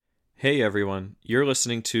Hey everyone, you're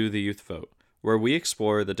listening to The Youth Vote, where we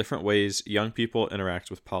explore the different ways young people interact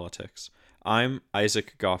with politics. I'm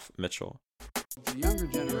Isaac Goff Mitchell. The younger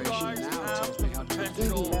generation now tells me how to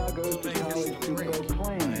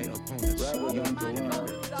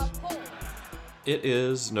It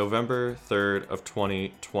is November 3rd of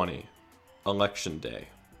 2020, Election Day,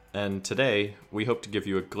 and today we hope to give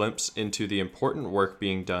you a glimpse into the important work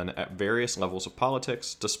being done at various levels of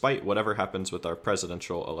politics despite whatever happens with our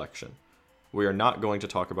presidential election. We are not going to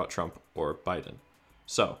talk about Trump or Biden.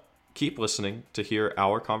 So, keep listening to hear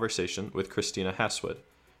our conversation with Christina Haswood.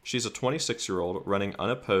 She's a 26-year-old running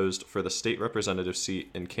unopposed for the state representative seat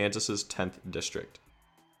in Kansas's 10th district.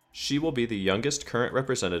 She will be the youngest current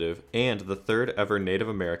representative and the third ever Native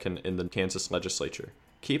American in the Kansas legislature.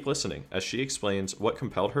 Keep listening as she explains what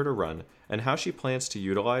compelled her to run and how she plans to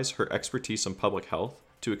utilize her expertise in public health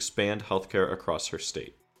to expand healthcare across her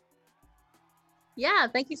state. Yeah,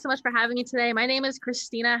 thank you so much for having me today. My name is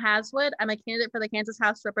Christina Haswood. I'm a candidate for the Kansas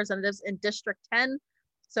House of Representatives in District 10.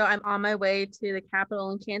 So I'm on my way to the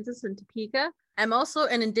Capitol in Kansas in Topeka. I'm also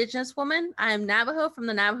an Indigenous woman. I am Navajo from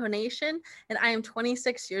the Navajo Nation, and I am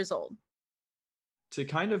 26 years old. To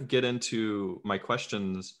kind of get into my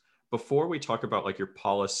questions, before we talk about like your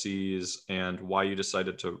policies and why you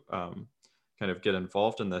decided to kind of get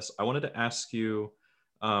involved in this, I wanted to ask you,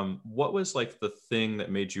 what was like the thing that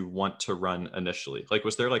made you want to run initially? Like,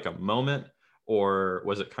 was there like a moment, or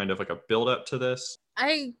was it kind of like a build up to this?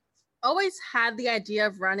 I always had the idea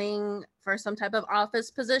of running for some type of office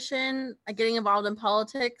position, getting involved in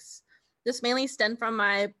politics. This mainly stemmed from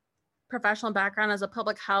my professional background as a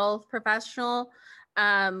public health professional.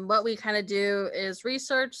 What we kind of do is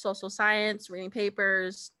research, social science, reading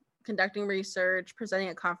papers, conducting research, presenting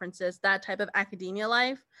at conferences, that type of academia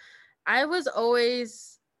life. I was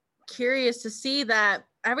always curious to see that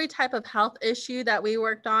every type of health issue that we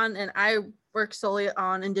worked on, and I worked solely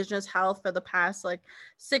on Indigenous health for the past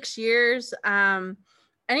 6 years,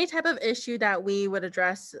 any type of issue that we would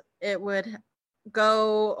address, it would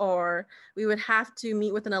go, or we would have to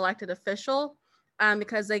meet with an elected official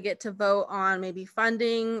because they get to vote on maybe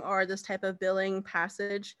funding or this type of billing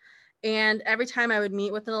passage. And every time I would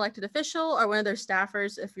meet with an elected official or one of their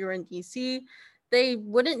staffers, if you were in DC, they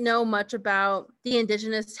wouldn't know much about the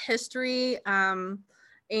Indigenous history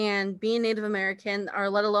and being Native American,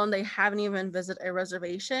 or let alone they haven't even visited a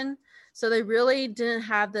reservation. So they really didn't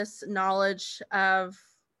have this knowledge of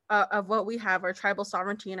what we have, our tribal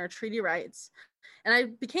sovereignty and our treaty rights. And I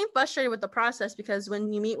became frustrated with the process because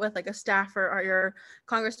when you meet with like a staffer or your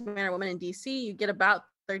congressman or woman in DC, you get about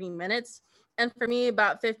 30 minutes. And for me,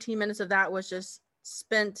 about 15 minutes of that was just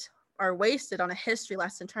spent or wasted on a history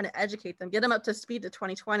lesson, trying to educate them, get them up to speed to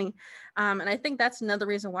 2020. And I think that's another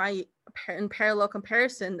reason why, in parallel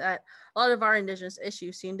comparison, that a lot of our Indigenous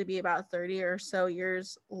issues seem to be about 30 or so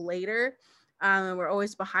years later. And we're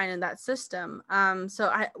always behind in that system. So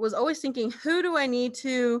I was always thinking, who do I need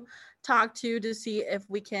to talk to see if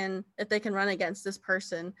they can run against this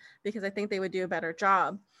person, because I think they would do a better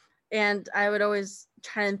job. And I would always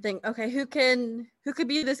try and think, okay, who could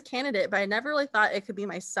be this candidate? But I never really thought it could be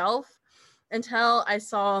myself until I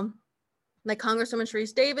saw like Congresswoman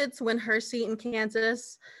Sharice Davids win her seat in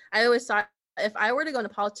Kansas. I always thought if I were to go into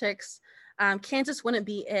politics, Kansas wouldn't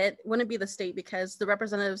be the state, because the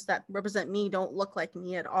representatives that represent me don't look like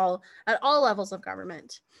me at all levels of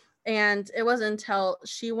government. And it wasn't until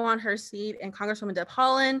she won her seat, and Congresswoman Deb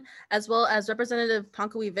Haaland, as well as Representative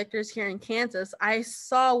Ponkawi Victors here in Kansas, I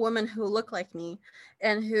saw women who look like me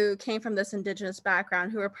and who came from this Indigenous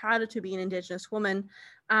background, who are proud to be an Indigenous woman,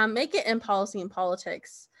 make it in policy and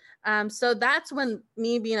politics. So that's when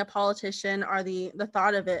me being a politician, or the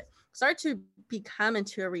thought of it, started to become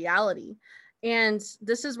into a reality. And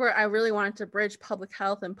this is where I really wanted to bridge public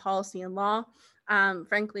health and policy and law.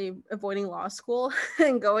 Frankly, avoiding law school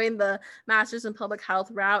and going the master's in public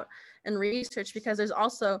health route and research, because there's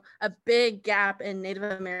also a big gap in Native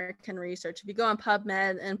American research. If you go on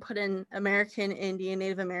PubMed and put in American Indian,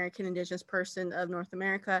 Native American, Indigenous person of North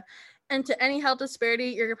America, and to any health disparity,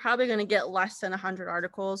 you're probably going to get less than 100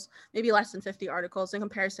 articles, maybe less than 50 articles in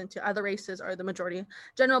comparison to other races or the majority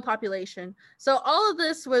general population. So all of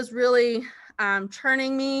this was really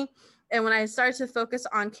churning me. And when I started to focus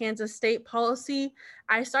on Kansas state policy,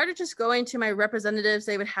 I started just going to my representatives.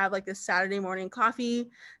 They would have like this Saturday morning coffee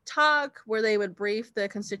talk where they would brief the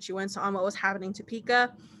constituents on what was happening in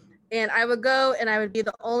Topeka. And I would go and I would be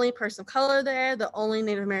the only person of color there, the only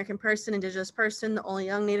Native American person, Indigenous person, the only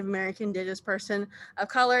young Native American, Indigenous person of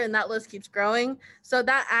color. And that list keeps growing. So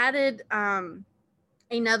that added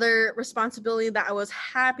another responsibility that I was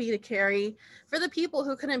happy to carry for the people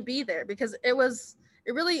who couldn't be there, because it was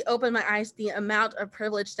it really opened my eyes to the amount of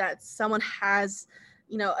privilege that someone has,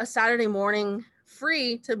 a Saturday morning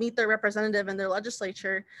free to meet their representative in their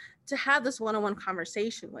legislature to have this one-on-one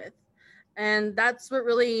conversation with. And that's what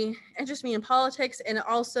really interests me in politics. And it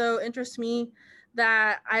also interests me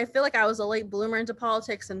that I feel like I was a late bloomer into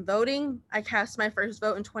politics and voting. I cast my first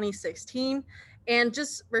vote in 2016. And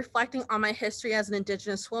just reflecting on my history as an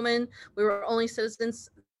Indigenous woman, we were only citizens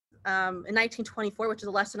in 1924, which is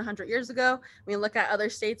less than 100 years ago. We look at other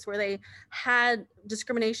states where they had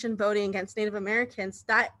discrimination voting against Native Americans.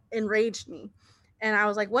 That enraged me. And I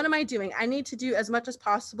was like, what am I doing? I need to do as much as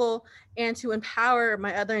possible and to empower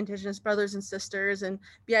my other Indigenous brothers and sisters and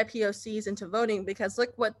BIPOCs into voting, because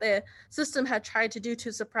look what the system had tried to do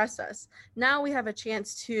to suppress us. Now we have a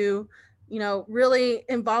chance to, really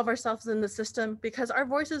involve ourselves in the system because our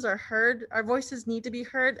voices are heard, our voices need to be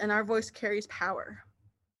heard, and our voice carries power.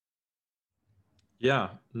 Yeah,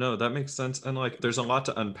 no, that makes sense. And like, there's a lot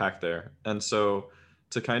to unpack there. And so,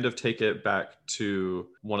 to kind of take it back to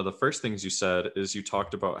one of the first things you said, is you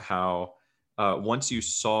talked about how once you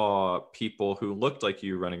saw people who looked like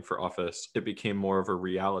you running for office, it became more of a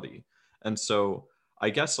reality. And so, I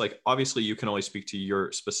guess, like, obviously, you can only speak to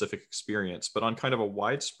your specific experience, but on kind of a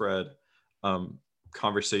widespread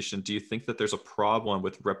conversation, do you think that there's a problem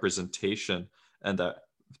with representation, and that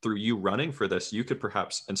through you running for this, you could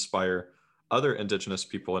perhaps inspire other Indigenous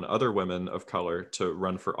people and other women of color to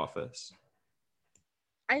run for office?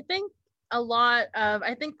 I think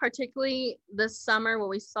particularly this summer when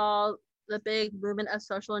we saw the big movement of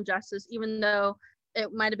social injustice, even though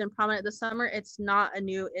it might have been prominent this summer, it's not a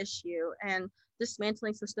new issue. And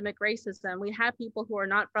dismantling systemic racism, we have people who are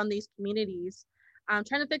not from these communities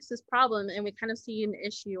trying to fix this problem, and we kind of see an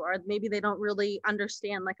issue, or maybe they don't really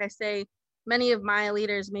understand. Like I say, many of my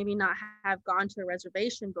leaders maybe not have gone to a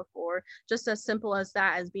reservation before, just as simple as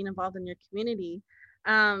that, as being involved in your community.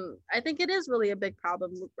 I think it is really a big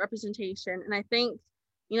problem with representation. And I think,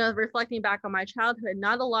 reflecting back on my childhood,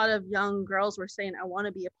 not a lot of young girls were saying, I want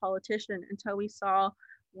to be a politician, until we saw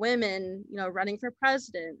women, running for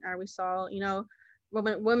president, or we saw,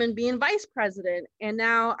 women being vice president. And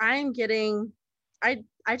now I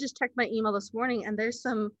just checked my email this morning, and there's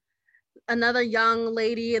another young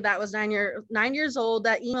lady that was 9 years old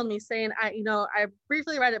that emailed me saying, I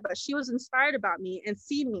briefly read it, but she was inspired about me and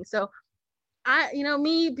seen me. So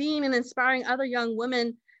me being and inspiring other young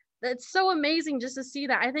women, that's so amazing just to see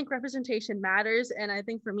that. I think representation matters. And I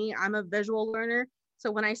think for me, I'm a visual learner.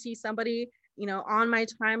 So when I see somebody, on my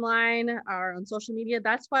timeline or on social media,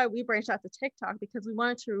 that's why we branched out to TikTok, because we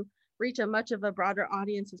wanted to reach a much of a broader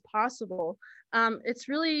audience as possible. It's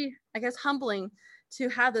really, I guess, humbling to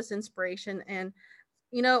have this inspiration. And,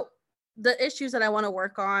 the issues that I want to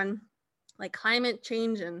work on, like climate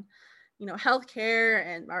change and, healthcare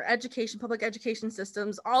and our education, public education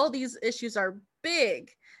systems, all of these issues are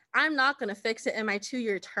big. I'm not going to fix it in my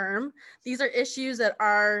 2-year term. These are issues that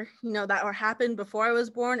are, that were happened before I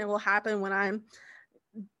was born, and will happen when I'm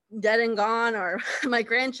dead and gone, or my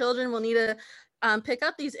grandchildren will need to pick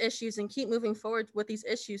up these issues and keep moving forward with these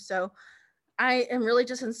issues. So I am really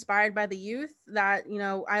just inspired by the youth that,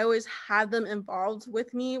 I always have them involved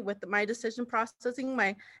with me with my decision processing.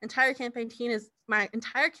 My entire campaign team is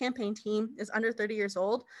under 30 years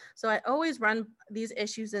old. So I always run these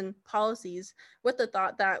issues and policies with the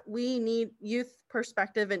thought that we need youth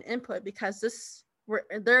perspective and input, because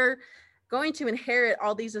they're going to inherit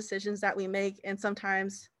all these decisions that we make. And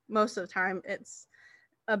sometimes, most of the time, it's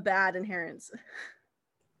a bad inheritance.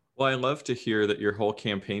 Well, I love to hear that your whole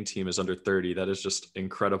campaign team is under 30. That is just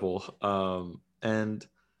incredible. And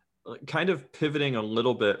kind of pivoting a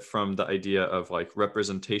little bit from the idea of like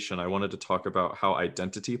representation, I wanted to talk about how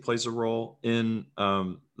identity plays a role in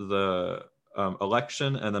the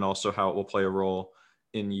election, and then also how it will play a role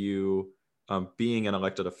in you being an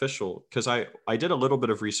elected official. Because I did a little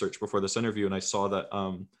bit of research before this interview, and I saw that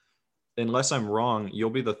unless I'm wrong,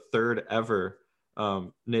 you'll be the third ever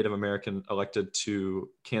Native American elected to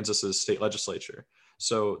Kansas's state legislature.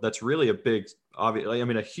 So that's really a big,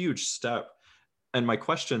 a huge step. And my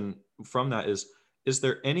question from that is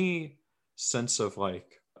there any sense of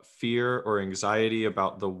like fear or anxiety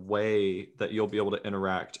about the way that you'll be able to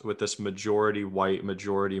interact with this majority white,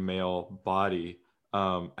 majority male body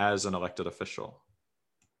as an elected official?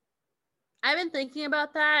 I've been thinking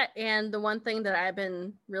about that. And the one thing that I've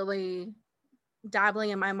been really dabbling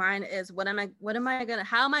in my mind is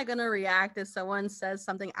how am I gonna react if someone says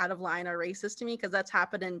something out of line or racist to me? Because that's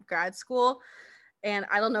happened in grad school, and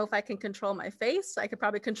I don't know if I can control my face. I could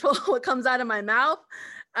probably control what comes out of my mouth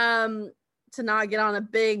to not get on a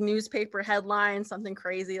big newspaper headline, something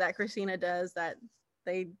crazy that Christina does that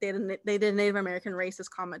they did a Native American racist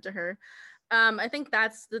comment to her. I think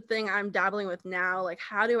that's the thing I'm dabbling with now. Like,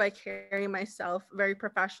 how do I carry myself very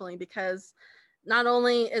professionally? Because not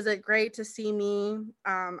only is it great to see me,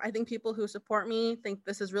 I think people who support me think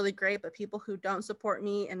this is really great, but people who don't support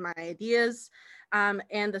me and my ideas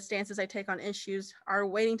and the stances I take on issues are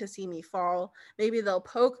waiting to see me fall. Maybe they'll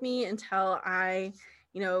poke me until I,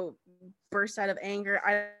 burst out of anger.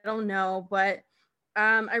 I don't know, but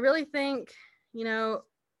I really think,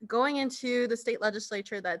 going into the state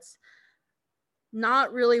legislature that's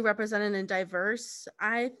not really represented and diverse,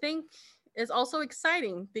 I think is also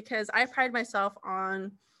exciting because I pride myself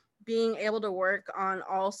on being able to work on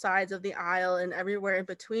all sides of the aisle and everywhere in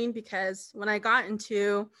between. Because when I got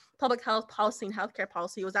into public health policy and healthcare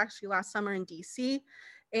policy, it was actually last summer in DC.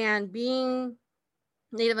 And being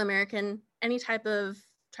Native American, any type of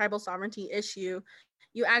tribal sovereignty issue,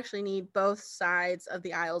 you actually need both sides of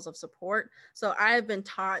the aisles of support. So I've been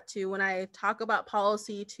taught to, when I talk about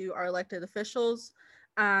policy to our elected officials,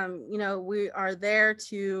 we are there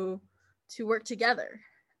to work together.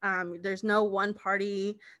 There's no one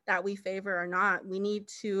party that we favor or not. We need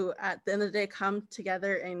to, at the end of the day, come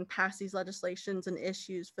together and pass these legislations and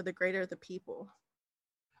issues for the greater of the people.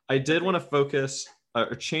 I did want to focus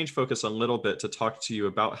or change focus a little bit to talk to you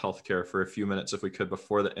about healthcare for a few minutes, if we could,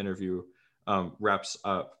 before the interview wraps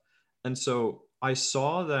up. And so I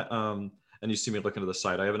saw that, and you see me looking to the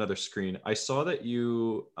side, I have another screen. I saw that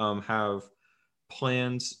you have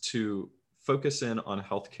plans to focus in on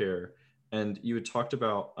healthcare, and you had talked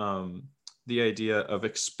about the idea of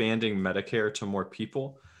expanding Medicare to more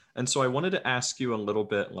people. And so I wanted to ask you a little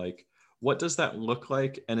bit, like, what does that look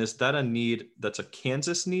like? And is that a need that's a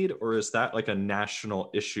Kansas need, or is that like a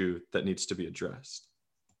national issue that needs to be addressed?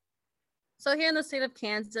 So here in the state of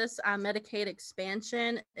Kansas, Medicaid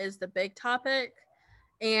expansion is the big topic.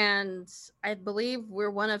 And I believe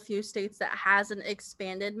we're one of few states that hasn't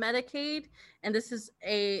expanded Medicaid. And this is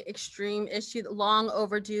a extreme issue, long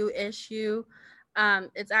overdue issue.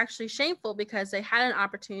 It's actually shameful because they had an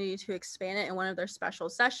opportunity to expand it in one of their special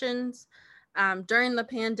sessions during the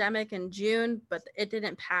pandemic in June, but it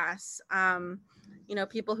didn't pass.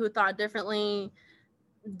 People who thought differently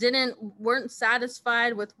weren't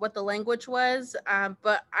satisfied with what the language was,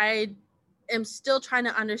 but I am still trying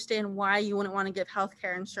to understand why you wouldn't want to give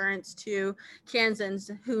healthcare insurance to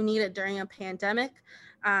Kansans who need it during a pandemic,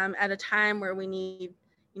 at a time where we need,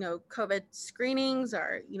 COVID screenings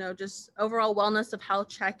or, just overall wellness of health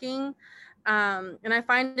checking. And I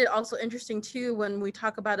find it also interesting too, when we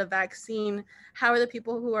talk about a vaccine, how are the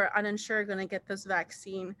people who are uninsured going to get this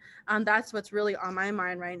vaccine? That's what's really on my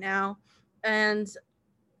mind right now. And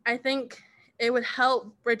I think it would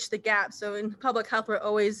help bridge the gap. So in public health, we're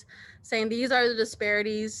always saying these are the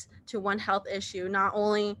disparities to one health issue. Not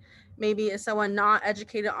only maybe is someone not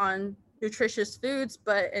educated on nutritious foods,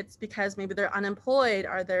 but it's because maybe they're unemployed,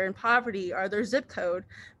 or they're in poverty, or their zip code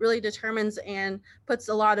really determines and puts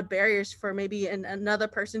a lot of barriers for maybe another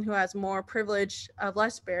person who has more privilege of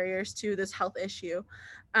less barriers to this health issue.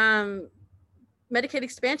 Medicaid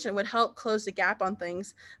expansion would help close the gap on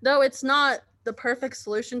things, though it's not the perfect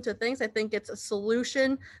solution to things. I think it's a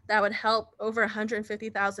solution that would help over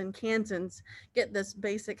 150,000 Kansans get this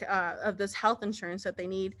basic of this health insurance that they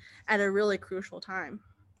need at a really crucial time.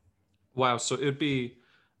 Wow. So it would be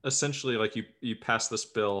essentially like you pass this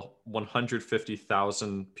bill,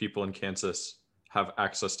 150,000 people in Kansas have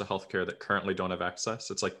access to healthcare that currently don't have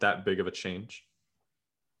access. It's like that big of a change.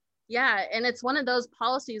 Yeah, and it's one of those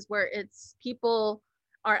policies where it's people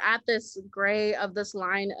are at this gray of this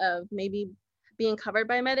line of maybe being covered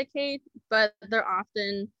by Medicaid, but they're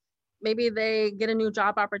often, maybe they get a new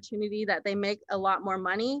job opportunity that they make a lot more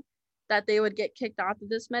money, that they would get kicked off of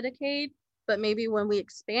this Medicaid. But maybe when we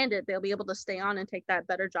expand it, they'll be able to stay on and take that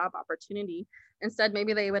better job opportunity. Instead,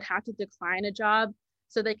 maybe they would have to decline a job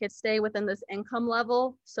so they could stay within this income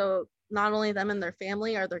level. So not only them and their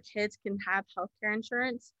family or their kids can have healthcare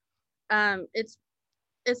insurance.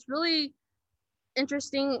 It's really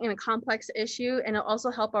interesting and a complex issue, and it'll also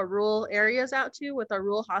help our rural areas out too. With our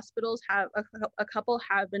rural hospitals, have a couple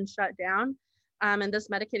have been shut down, and this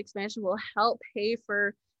Medicaid expansion will help pay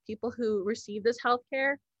for people who receive this health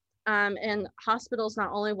care. And hospitals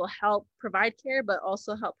not only will help provide care, but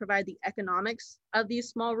also help provide the economics of these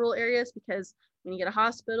small rural areas, because when you get a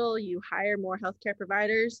hospital, you hire more healthcare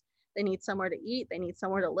providers. They need somewhere to eat, they need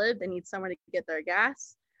somewhere to live, they need somewhere to get their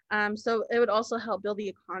gas. So it would also help build the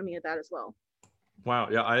economy of that as well. Wow.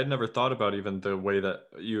 Yeah. I had never thought about even the way that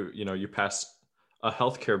you pass a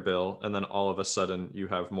healthcare bill and then all of a sudden you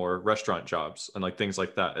have more restaurant jobs and like things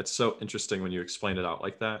like that. It's so interesting when you explain it out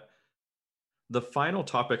like that. The final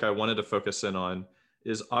topic I wanted to focus in on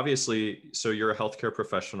is obviously, so you're a healthcare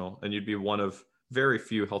professional and you'd be one of very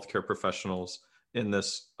few healthcare professionals in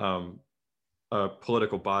this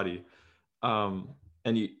political body. And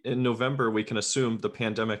in November, we can assume the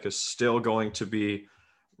pandemic is still going to be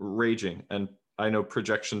raging. And I know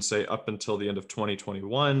projections say up until the end of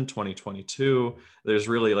 2021, 2022, there's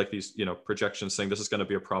really like these, projections saying this is going to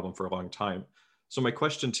be a problem for a long time. So my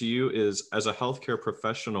question to you is, as a healthcare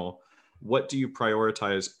professional, what do you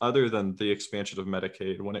prioritize other than the expansion of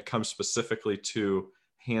Medicaid when it comes specifically to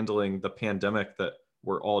handling the pandemic that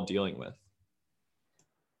we're all dealing with?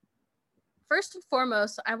 First and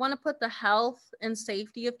foremost, I want to put the health and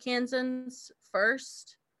safety of Kansans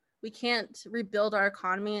first. We can't rebuild our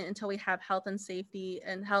economy until we have health and safety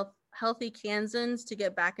and healthy Kansans to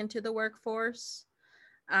get back into the workforce.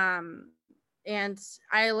 And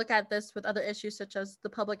I look at this with other issues such as the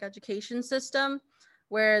public education system,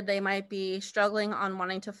 where they might be struggling on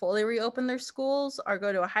wanting to fully reopen their schools or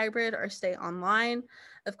go to a hybrid or stay online.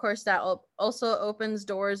 Of course, that also opens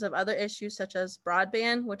doors of other issues such as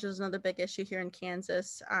broadband, which is another big issue here in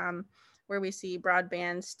Kansas, where we see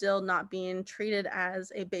broadband still not being treated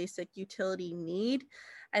as a basic utility need.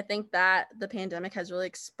 I think that the pandemic has really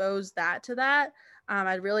exposed that to that.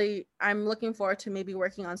 I'm looking forward to maybe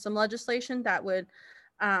working on some legislation that would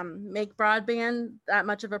make broadband that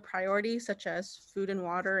much of a priority, such as food and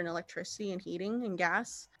water and electricity and heating and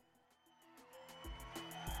gas.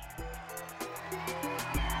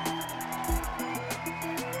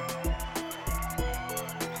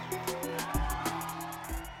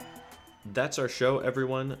 That's our show,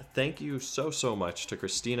 everyone. Thank you so much to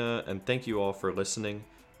Christina, and thank you all for listening.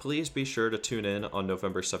 Please be sure to tune in on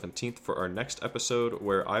November 17th for our next episode,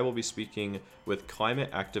 where I will be speaking with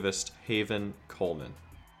climate activist Haven Coleman.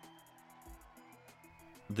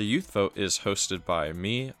 The Youth Vote is hosted by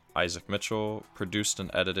me, Isaac Mitchell, produced and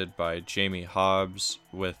edited by Jamie Hobbs,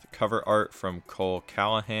 with cover art from Cole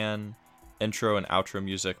Callahan, intro and outro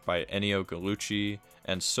music by Ennio Gallucci,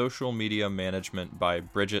 and social media management by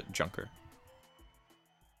Bridget Junker.